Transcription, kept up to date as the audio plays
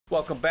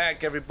Welcome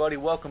back, everybody.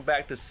 Welcome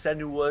back to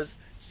Senua'S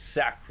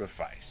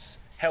Sacrifice.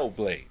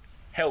 Hellblade.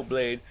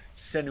 Hellblade,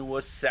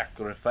 Senua'S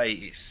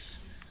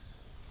Sacrifice.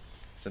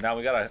 So now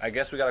we gotta, I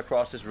guess we gotta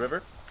cross this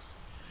river.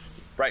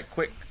 Right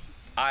quick.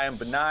 I am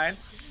Benign.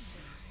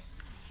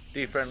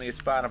 The friendliest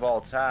spawn of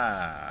all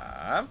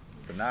time.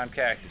 Benign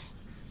Cactus.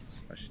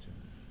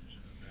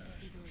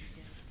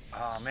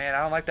 Oh man,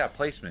 I don't like that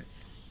placement.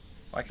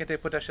 Why can't they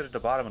put that shit at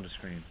the bottom of the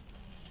screen?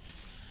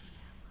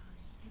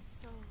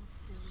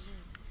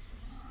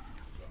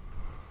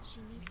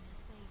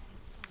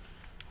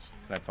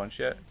 Can I punch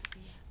yet?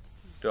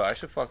 Dude, I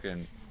should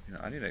fucking, you know,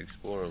 I need to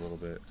explore a little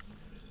bit.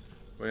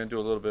 We're gonna do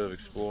a little bit of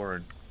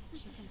exploring.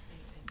 So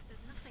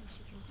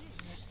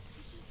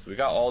we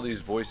got all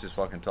these voices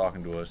fucking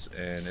talking to us,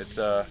 and it's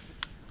Alright,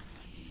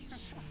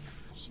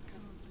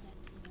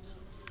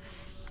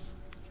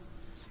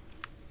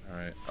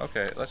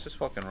 okay, let's just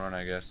fucking run,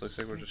 I guess. Looks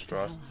like we're just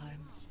crossing. I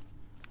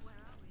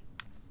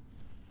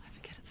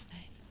forget its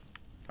name.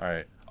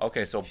 Alright,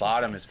 okay, so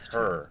bottom is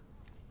her.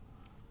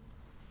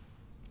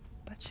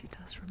 But she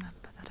does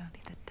remember that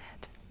only the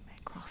dead may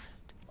cross it.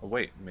 Oh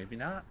wait, maybe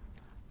not?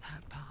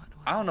 That part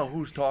I don't know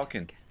who's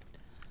talking.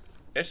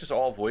 It's just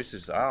all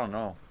voices. I don't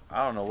know.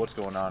 I don't know what's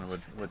going on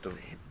with the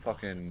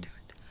fucking...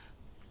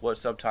 What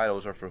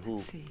subtitles are for who.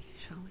 Let's see,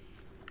 shall we?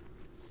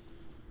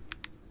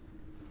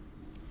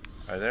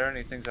 Are there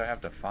any things I have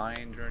to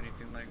find or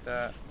anything like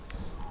that?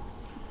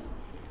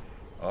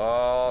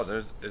 Oh,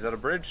 there's... Is that a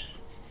bridge?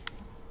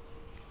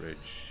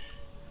 Bridge.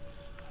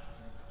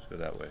 Let's go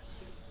that way.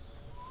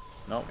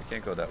 Nope, we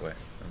can't go that way.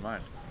 Never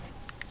mind.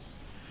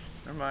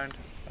 Never mind.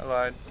 I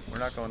lied. We're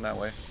not going that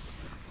way.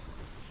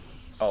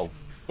 Oh.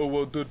 Oh,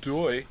 well, the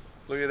joy.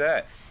 Look at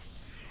that.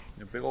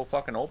 A big old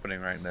fucking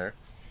opening right there.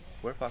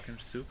 We're fucking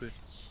stupid.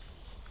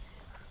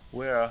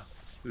 We're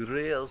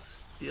real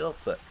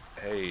stupid.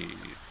 Hey,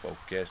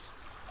 focus.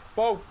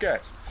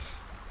 Focus!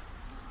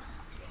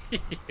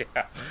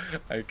 Yeah,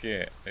 I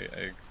can't.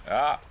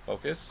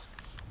 Focus.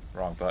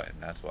 Wrong button,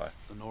 that's why.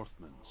 The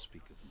Northmen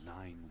speak of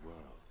 9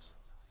 worlds.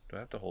 Do I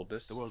have to hold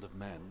this? The world of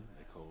men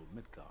they call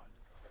Midgard.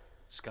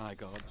 Sky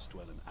gods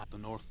dwell in the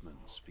Northmen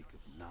speak of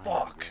 9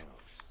 worlds.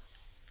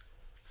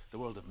 The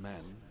world of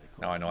men they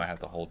call Now I know I have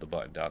to hold the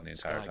button down the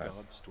entire Sky time.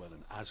 gods dwell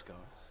in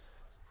Asgard.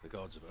 The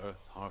gods of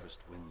earth, harvest,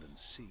 wind, and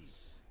sea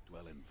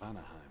dwell in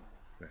Vanaheim.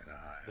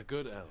 The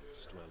good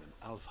elves dwell in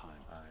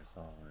Alfheim.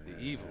 The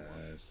evil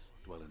ones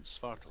dwell in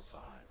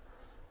Svartalfheim.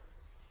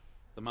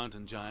 The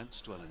mountain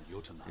giants dwell in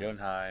Jotunheim.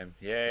 Jotunheim,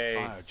 yay! The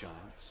fire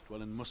giants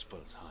dwell in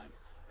Muspelheim.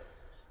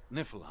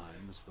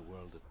 Niflheim is the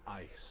world of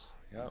ice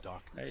and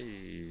darkness.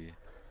 Hey,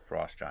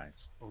 frost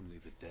giants. Only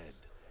the dead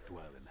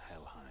dwell in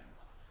Helheim.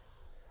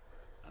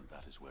 And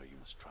that is where you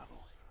must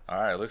travel.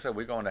 Alright, looks like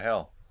we're going to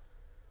hell.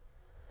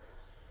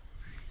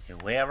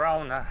 We're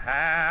on the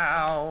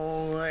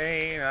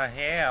highway to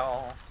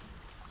hell.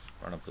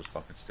 Run up those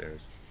fucking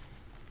stairs.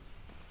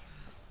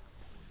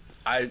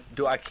 I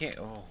can't.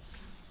 Oh.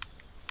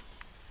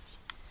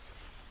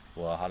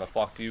 Well, how the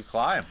fuck do you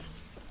climb?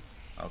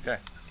 Okay.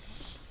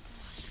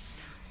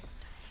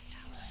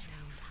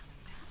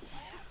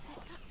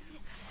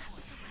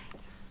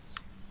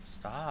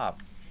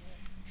 Stop.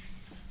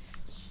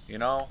 You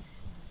know,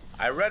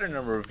 I read in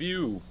a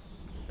review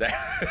that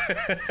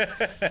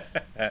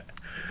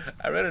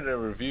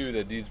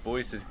these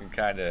voices can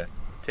kind of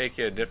take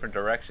you in different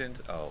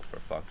directions. Oh, for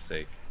fuck's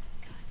sake.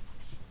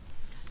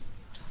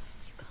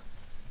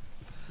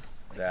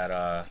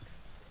 That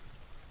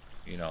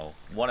you know,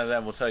 one of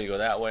them will tell you go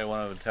that way, one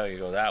of them will tell you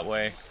go that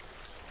way.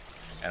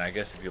 And I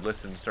guess if you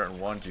listen to certain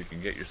ones, you can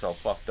get yourself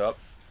fucked up.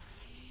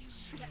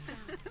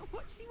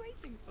 What's she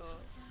waiting for?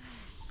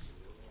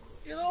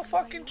 You little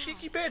fucking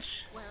cheeky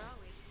bitch. Where are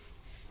we?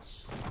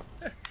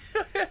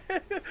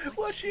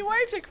 What's she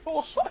waiting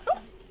for? She can't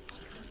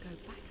go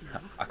back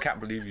now. I can't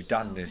believe you've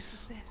done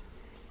this. This is it.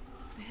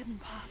 The hidden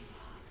path.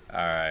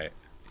 Alright.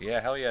 Yeah,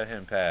 hell yeah,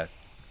 hidden path.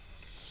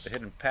 The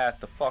hidden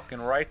path to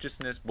fucking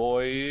righteousness,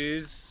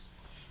 boys.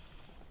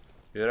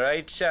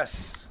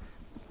 Righteous.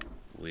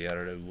 We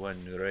are the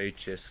one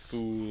righteous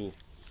fool.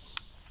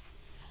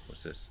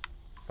 What's this?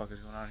 What the fuck is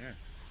going on here?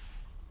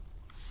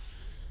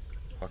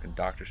 Fucking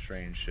Doctor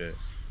Strange shit.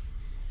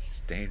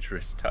 It's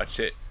dangerous. Touch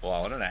it.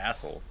 Wow, what an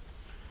asshole.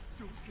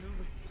 Don't kill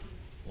me.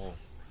 Whoa. I'm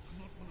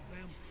not one of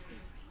them.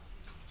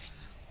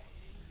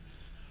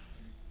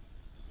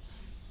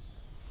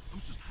 I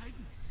was just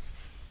hiding.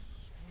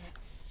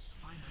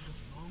 If I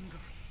lived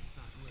longer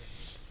that way.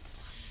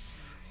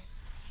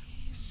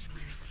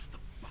 The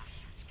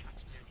bastards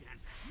catch me again.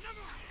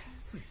 Never!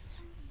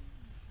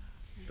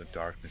 The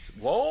darkness.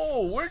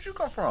 Whoa, where'd you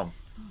come from?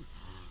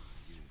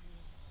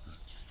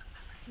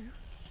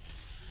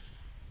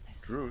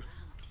 Druth.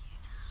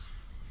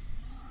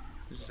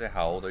 Did you say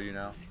how old are you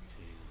now?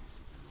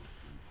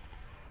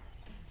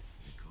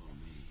 They call me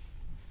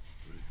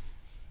Druth.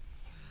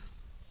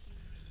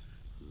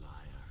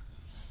 Liar.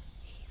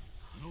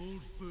 An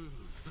old fool.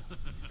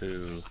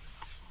 Fool.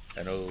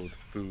 An old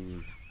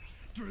fool.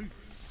 Drew.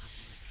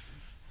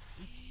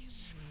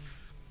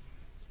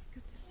 It's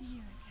good to see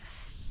you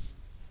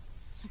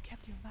again.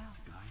 your vow?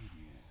 Guide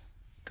you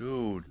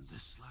Dude, in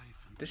this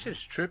life and this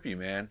shit's trippy,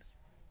 man.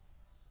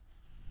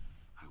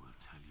 I will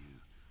tell you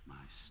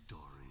my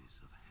stories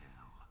of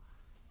hell,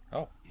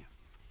 Oh, if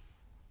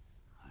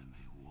I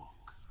may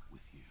walk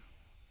with you.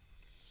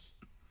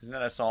 isn't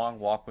that a song,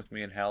 Walk With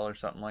Me in Hell or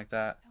something like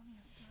that?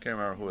 Can't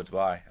remember who it's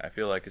by. I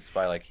feel like it's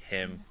by like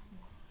him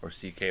or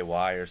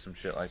CKY or some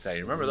shit like that.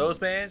 You remember those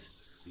bands?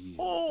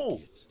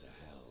 Oh,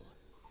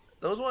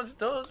 those ones,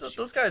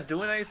 those guys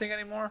doing anything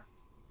anymore?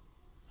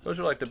 Those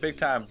are like the big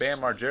time Bam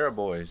Margera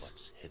boys.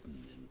 What's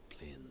hidden in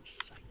plain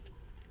sight.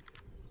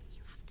 You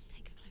have to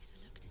take a closer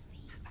look to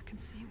see. I can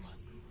see one.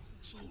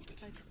 She needs to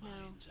focus now.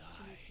 She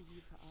needs to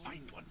use her eyes.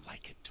 Find one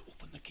like it to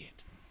open the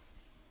gate.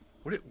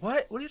 What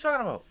are you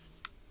talking about?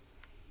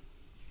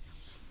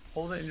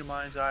 Hold it in your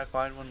mind's eye,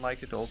 find one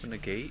like it to open the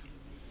gate.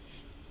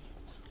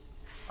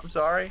 I'm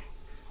sorry.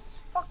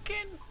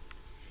 Fucking.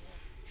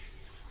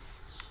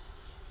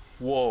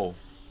 Whoa.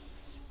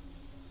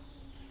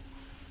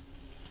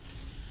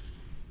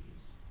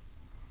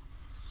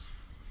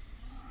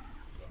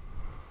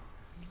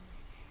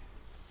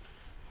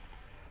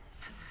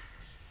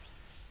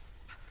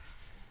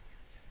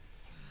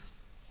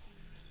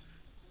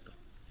 The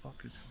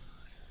fuck is.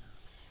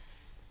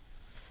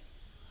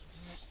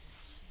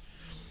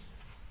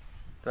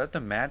 Do I have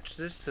to match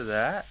this to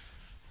that?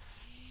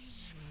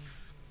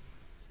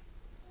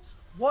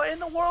 What in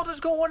the world is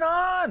going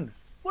on?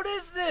 What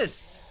is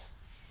this?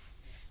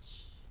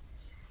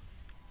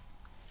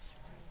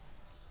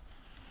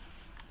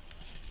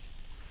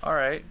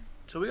 Alright,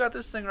 so we got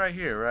this thing right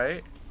here,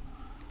 right?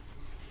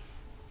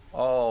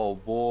 Oh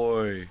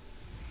boy.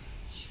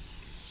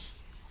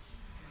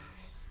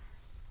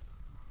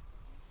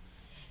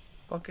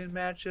 Fucking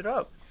match it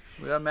up.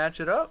 We gotta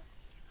match it up?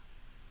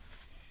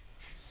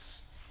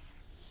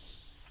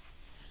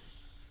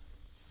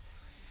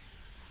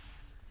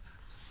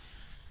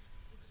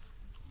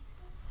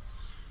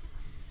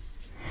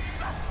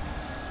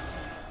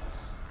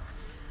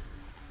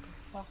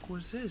 Fuck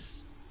was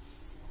this?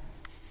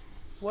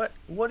 What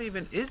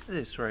even is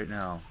this right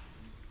now?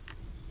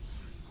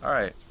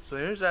 Alright, so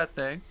here's that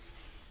thing.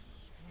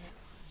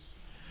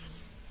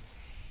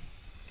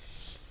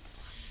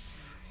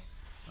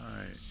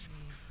 Alright.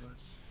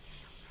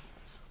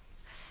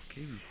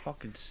 Can't even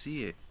fucking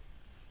see it.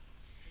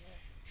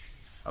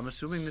 I'm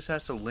assuming this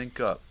has to link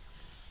up.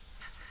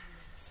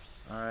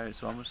 Alright,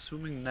 so I'm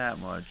assuming that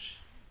much.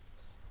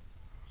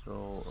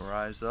 So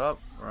rise up,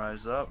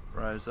 rise up,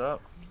 rise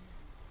up.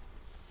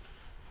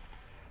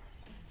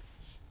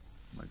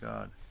 Oh my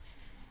god.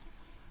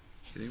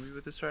 Kidding me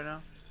with this right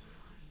now?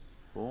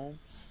 Boom.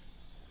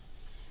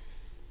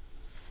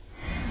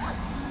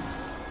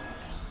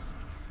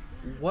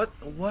 What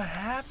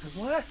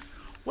happened?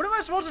 What am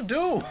I supposed to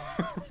do?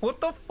 What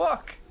the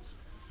fuck?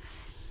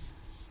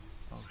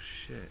 Oh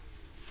shit.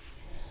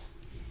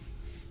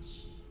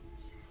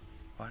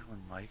 Find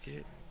one like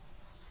it?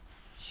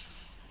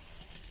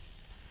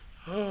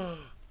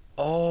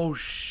 Oh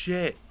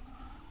shit.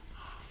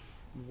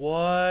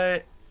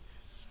 What?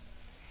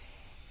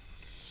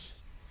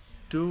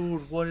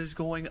 Dude, what is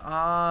going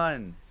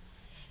on?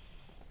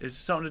 Is it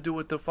something to do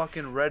with the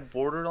fucking red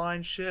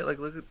borderline shit? Like,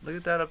 look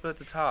at that up at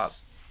the top.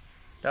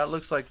 That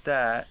looks like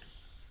that.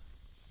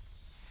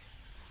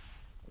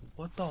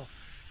 What the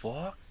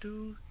fuck,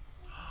 dude?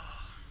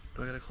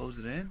 Do I gotta close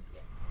it in?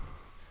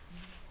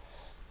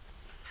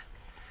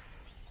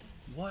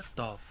 What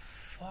the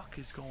fuck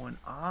is going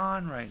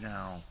on right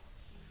now?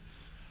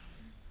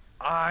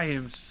 I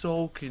am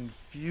so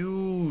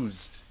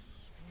confused.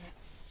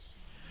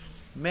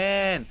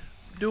 Man,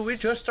 dude, we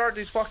just start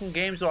these fucking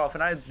games off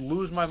and I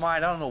lose my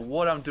mind. I don't know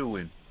what I'm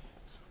doing.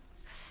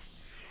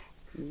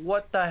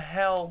 What the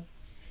hell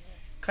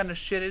kind of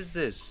shit is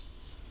this?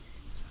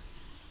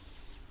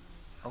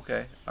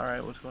 Okay,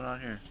 alright, what's going on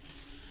here?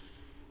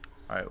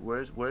 Alright,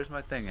 where's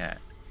my thing at?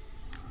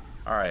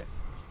 Alright,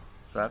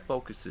 so that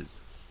focuses.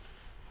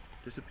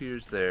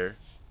 Disappears there.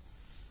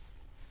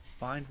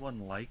 Find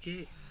one like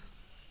it?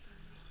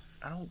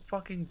 I don't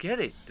fucking get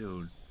it,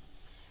 dude.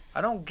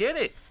 I don't get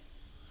it.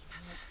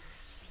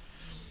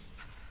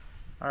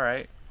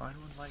 Alright, find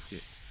one like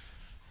it.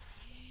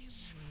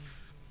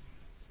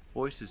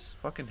 Voices,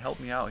 fucking help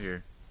me out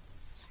here.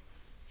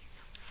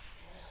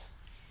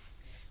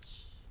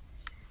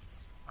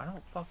 I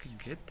don't fucking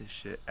get this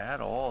shit at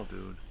all,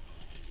 dude.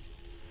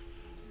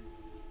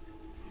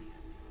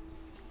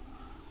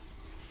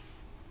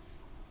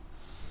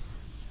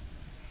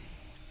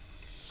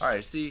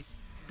 Alright, see,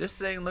 this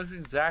thing looks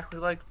exactly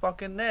like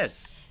fucking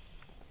this.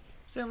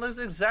 This thing looks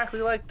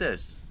exactly like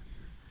this.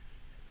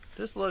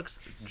 This looks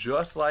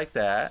just like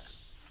that.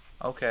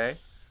 Okay.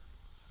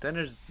 Then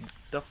there's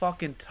the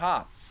fucking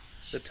top.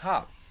 The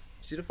top.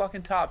 See the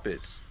fucking top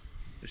bits?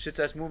 The shit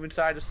that's moving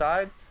side to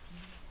side?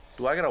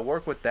 Do I gotta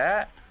work with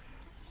that?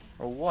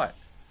 Or what?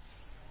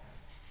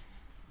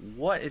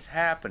 What is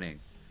happening?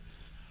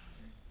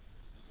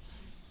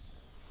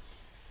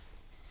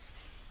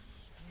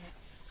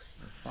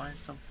 Find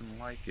something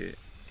like it.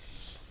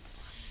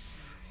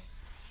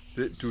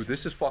 Dude,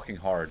 this is fucking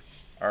hard.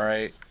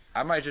 Alright?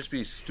 I might just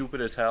be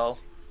stupid as hell,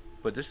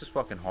 but this is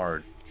fucking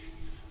hard.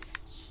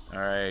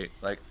 Alright,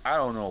 like, I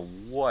don't know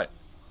what.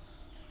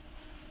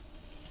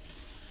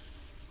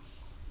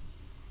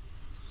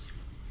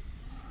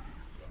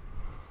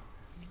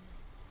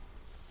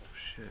 Oh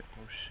shit,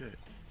 oh shit.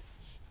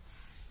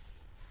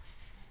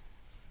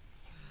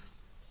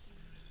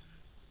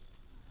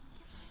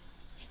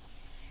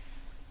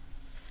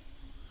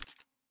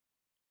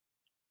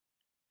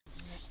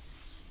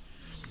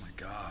 Oh my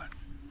god.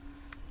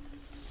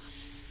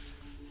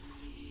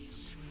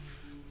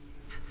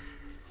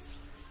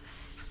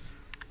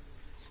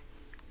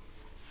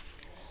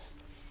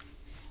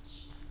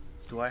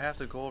 Do I have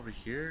to go over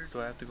here?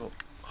 Do I have to go?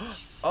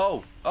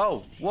 Oh!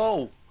 Oh!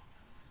 Whoa!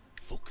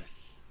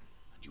 Focus,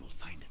 and you will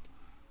find it.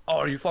 Oh,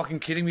 are you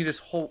fucking kidding me? This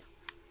whole...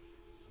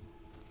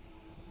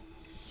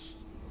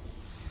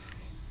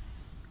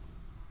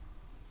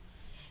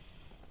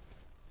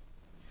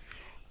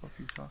 What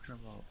are you talking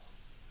about?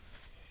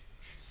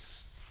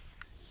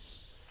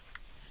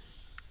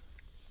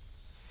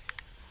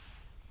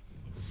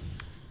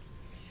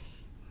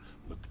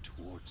 Look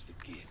towards the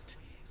gate,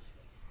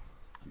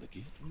 and the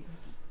gate will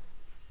open.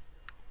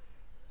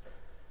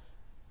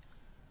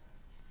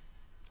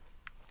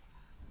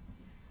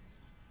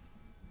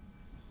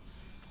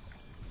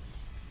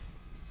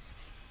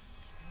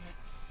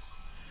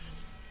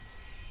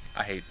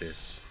 I hate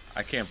this.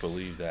 I can't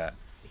believe that.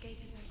 The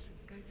gate is open.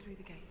 Go through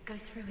the gate. Go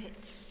through it.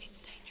 It's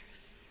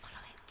dangerous.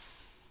 Follow it.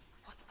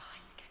 What's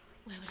behind the gate?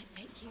 Where will it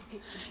take you?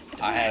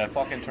 I had to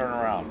fucking turn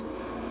around.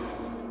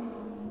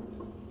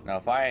 Now,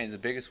 if I ain't the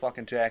biggest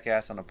fucking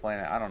jackass on the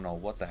planet, I don't know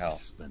what the I hell.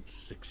 spent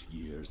 6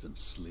 years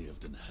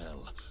enslaved in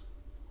hell,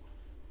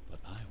 but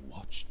I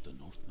watched the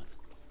Northmen,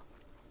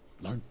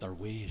 learnt their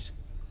ways.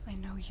 I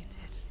know you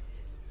did.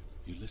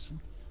 You listened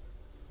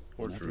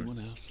Poor when Druth.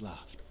 everyone else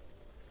laughed.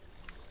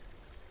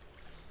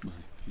 My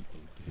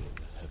people paid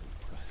a heavy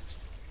price.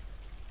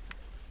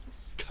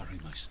 Carry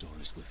my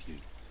stories with you.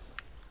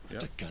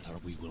 Yep. Together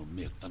we will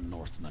make the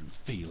Northmen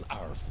feel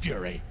our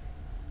fury.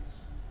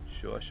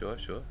 Sure, sure,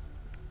 sure.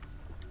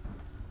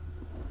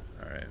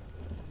 Alright.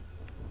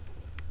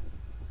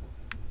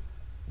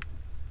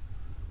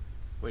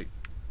 Wait.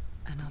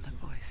 Another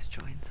voice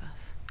joins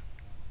us.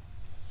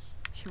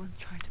 She once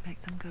tried to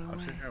make them go I'm away.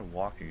 sitting here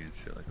walking and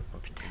shit like a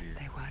fucking idiot.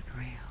 They weren't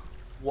real.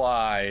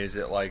 Why is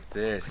it like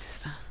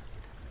this?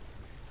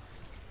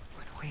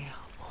 When we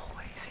are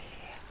always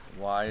here.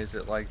 Why is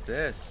it like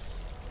this?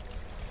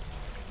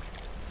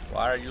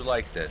 Why are you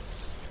like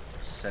this,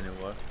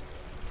 Senua'S?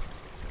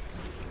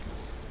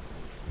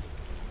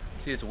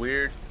 See, it's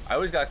weird. I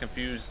always got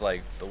confused,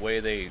 like, the way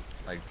they,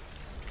 like,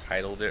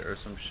 titled it or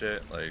some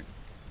shit. Like,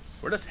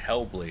 where does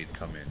Hellblade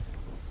come in?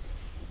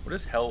 What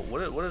does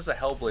a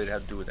Hellblade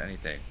have to do with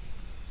anything?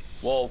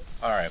 Well,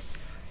 alright.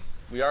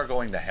 We are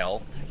going to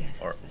hell. I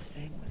guess Or, it's the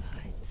same with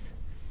heights.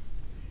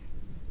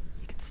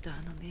 You can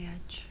stand on the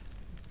edge.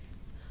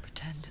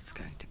 Pretend it's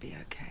going to be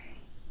okay.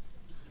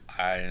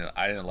 I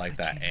didn't like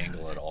But that you know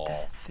angle at that all.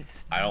 death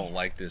is I don't near,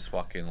 like this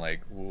fucking,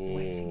 like,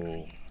 waiting for whoa.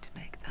 you to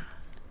make that.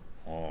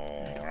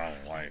 Oh, I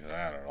don't like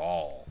that at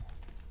all.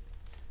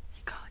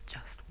 You can't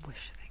just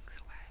wish things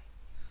away.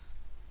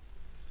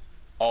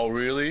 Oh,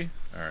 really?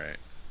 Alright.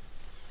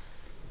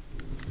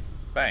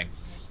 Bang.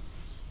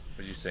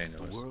 What'd you say, The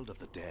Noos? world of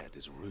the dead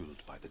is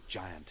ruled by the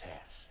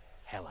giantess,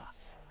 Hela.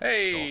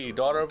 Hey,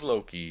 daughter of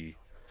Loki.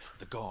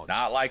 The gods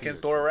Not like in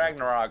feared Thor her,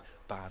 Ragnarok.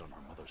 bad on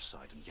her mother's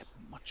side and yet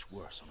much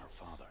worse on her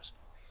father's.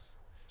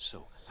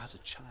 So, as a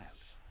child,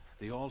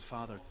 the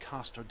All-Father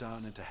cast her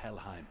down into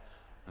Helheim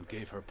and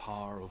gave her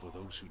power over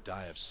those who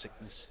die of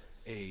sickness,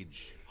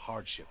 age,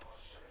 hardship,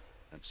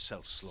 and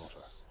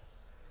self-slaughter.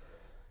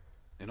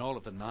 In all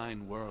of the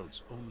 9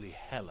 worlds, only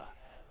Hela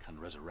can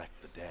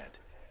resurrect the dead.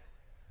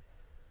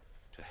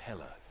 To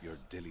Hela, your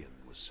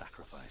Dillion was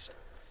sacrificed,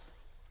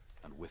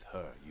 and with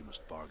her you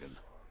must bargain.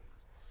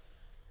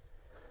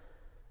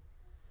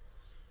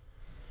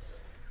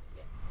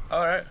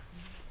 Alright.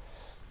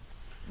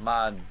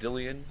 My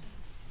Dillion.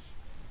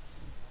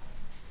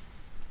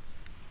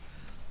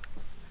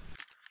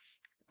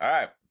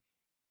 Alright.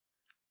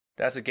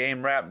 That's a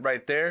game wrap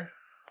right there.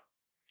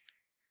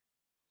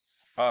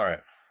 Alright.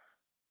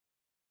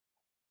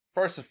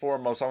 First and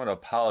foremost, I'm going to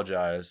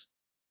apologize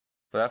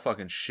for that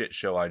fucking shit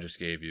show I just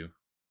gave you.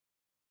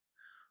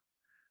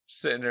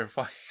 Sitting there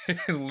fucking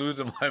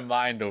losing my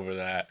mind over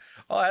that.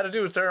 All I had to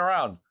do was turn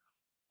around.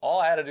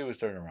 All I had to do was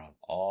turn around.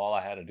 All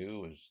I had to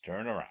do was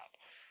turn around.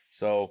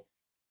 So,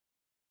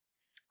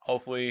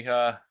 hopefully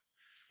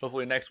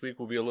next week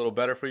will be a little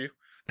better for you.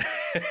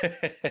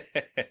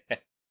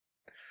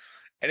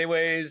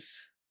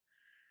 Anyways,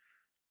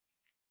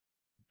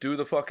 do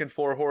the fucking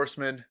 4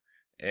 horsemen,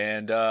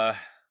 and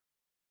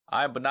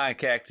I'm Benign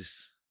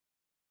Cactus.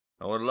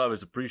 All love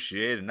is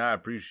appreciated, and I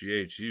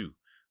appreciate you.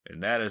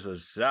 And that is a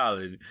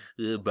solid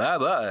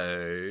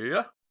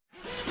bye-bye.